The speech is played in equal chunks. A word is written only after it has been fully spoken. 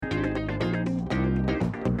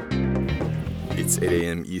It's 8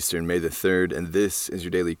 a.m. Eastern, May the 3rd, and this is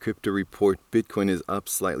your daily crypto report. Bitcoin is up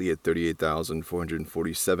slightly at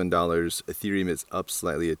 $38,447. Ethereum is up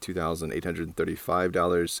slightly at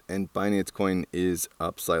 $2,835. And Binance Coin is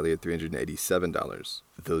up slightly at $387.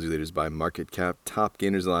 Those are leaders by market cap. Top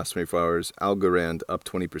gainers in the last 24 hours. Algorand up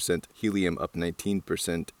 20%, Helium up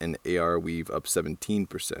 19%, and Arweave up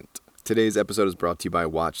 17%. Today's episode is brought to you by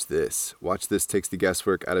Watch This. Watch This takes the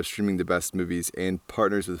guesswork out of streaming the best movies and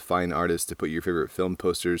partners with fine artists to put your favorite film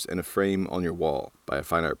posters in a frame on your wall. Buy a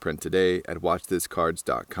fine art print today at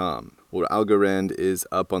watchthiscards.com. Well, Algorand is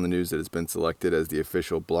up on the news that it's been selected as the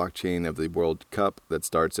official blockchain of the World Cup that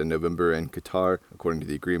starts in November in Qatar. According to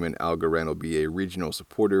the agreement, Algorand will be a regional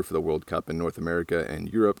supporter for the World Cup in North America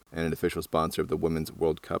and Europe and an official sponsor of the Women's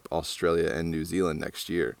World Cup Australia and New Zealand next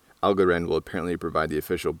year. Algorand will apparently provide the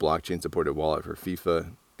official blockchain-supported wallet for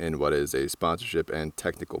FIFA in what is a sponsorship and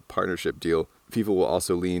technical partnership deal. FIFA will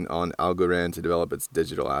also lean on Algorand to develop its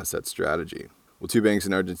digital asset strategy. Well, two banks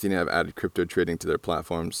in Argentina have added crypto trading to their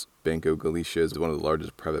platforms. Banco Galicia is one of the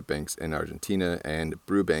largest private banks in Argentina, and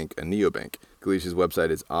Brubank, a neobank. Galicia's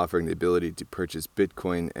website is offering the ability to purchase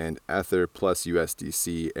Bitcoin and Ether plus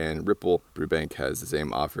USDC and Ripple. Brubank has the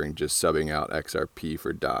same offering, just subbing out XRP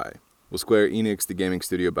for DAI. Well, Square Enix, the gaming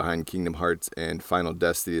studio behind Kingdom Hearts and Final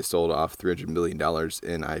Destiny, has sold off $300 million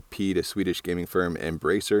in IP to Swedish gaming firm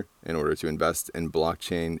Embracer in order to invest in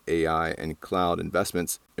blockchain, AI, and cloud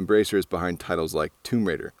investments. Embracer is behind titles like Tomb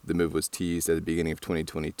Raider. The move was teased at the beginning of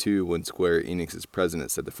 2022 when Square Enix's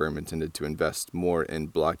president said the firm intended to invest more in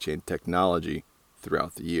blockchain technology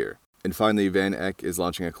throughout the year. And finally, VanEck is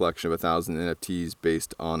launching a collection of 1,000 NFTs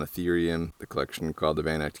based on Ethereum. The collection, called the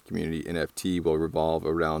VanEck Community NFT, will revolve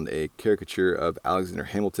around a caricature of Alexander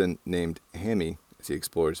Hamilton named Hammy as he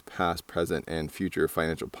explores past, present, and future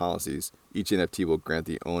financial policies. Each NFT will grant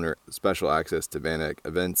the owner special access to VanEck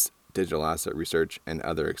events, digital asset research, and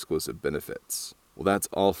other exclusive benefits. Well, that's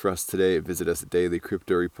all for us today. Visit us at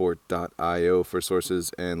dailycryptoreport.io for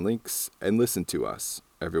sources and links, and listen to us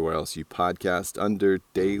everywhere else you podcast under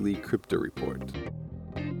Daily Crypto Report.